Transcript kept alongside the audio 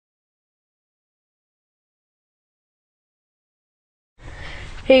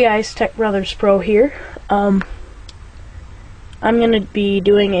Hey guys, Tech Brothers Pro here. I'm going to be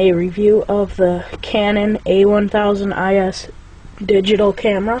doing a review of the Canon A1000 IS digital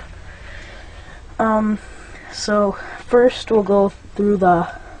camera. So first we'll go through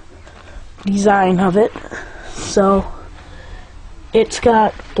the design of it. So it's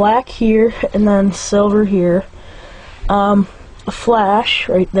got black here and then silver here, a flash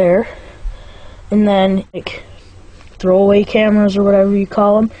right there, and then like throwaway cameras or whatever you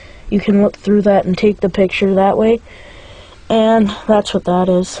call them. You can look through that and take the picture that way. And that's what that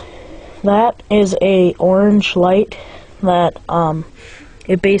is. That is a orange light that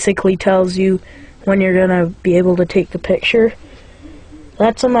it basically tells you when you're gonna be able to take the picture.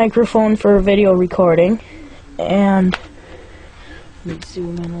 That's a microphone for video recording. And let me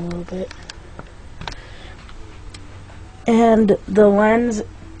zoom in a little bit. And the lens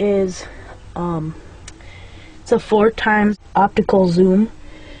is it's a 4x optical zoom.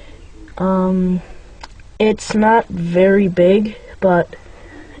 It's not very big, but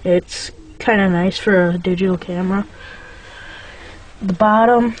it's kind of nice for a digital camera. The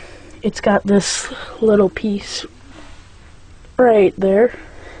bottom, it's got this little piece right there,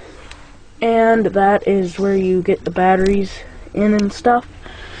 and that is where you get the batteries in and stuff.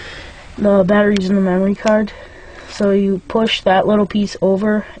 The batteries in the memory card. So you push that little piece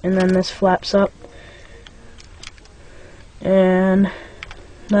over, and then this flaps up. And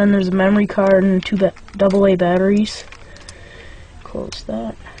then there's a memory card and two AA batteries. Close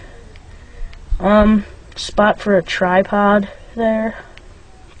that. Spot for a tripod there.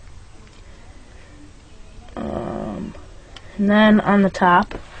 And then on the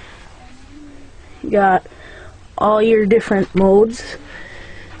top, you got all your different modes.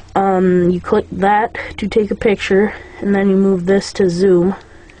 You click that to take a picture, and then you move this to zoom,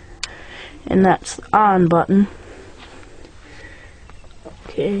 and that's the on button.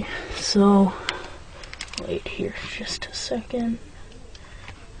 Okay, so wait here just a second.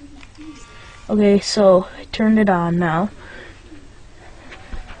 Okay, so I turned it on now,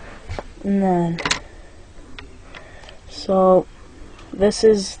 and then so this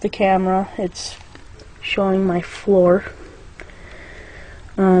is the camera. It's showing my floor.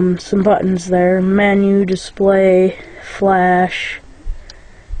 Some buttons there: menu, display, flash.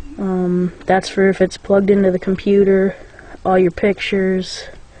 That's for if it's plugged into the computer. All your pictures,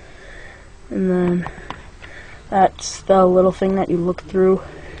 and then that's the little thing that you look through.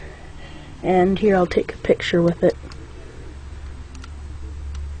 And here, I'll take a picture with it,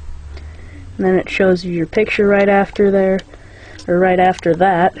 and then it shows you your picture right after there, or right after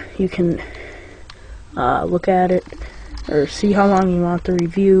that. You can look at it or see how long you want the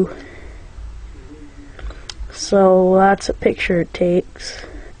review. So that's a picture it takes.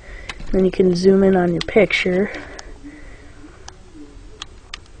 Then you can zoom in on your picture.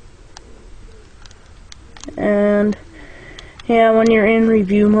 And yeah, when you're in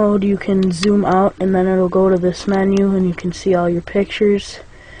review mode, you can zoom out, and then it'll go to this menu, and you can see all your pictures.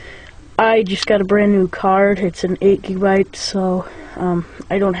 I just got a brand new card. It's an 8 GB, so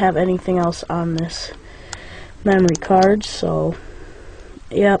I don't have anything else on this memory card. So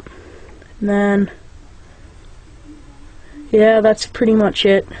yep. And then yeah, that's pretty much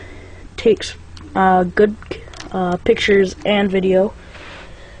it. Takes good pictures and video.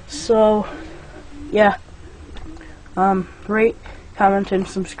 So yeah. Rate, comment, and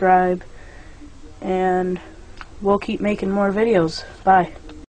subscribe, and we'll keep making more videos. Bye.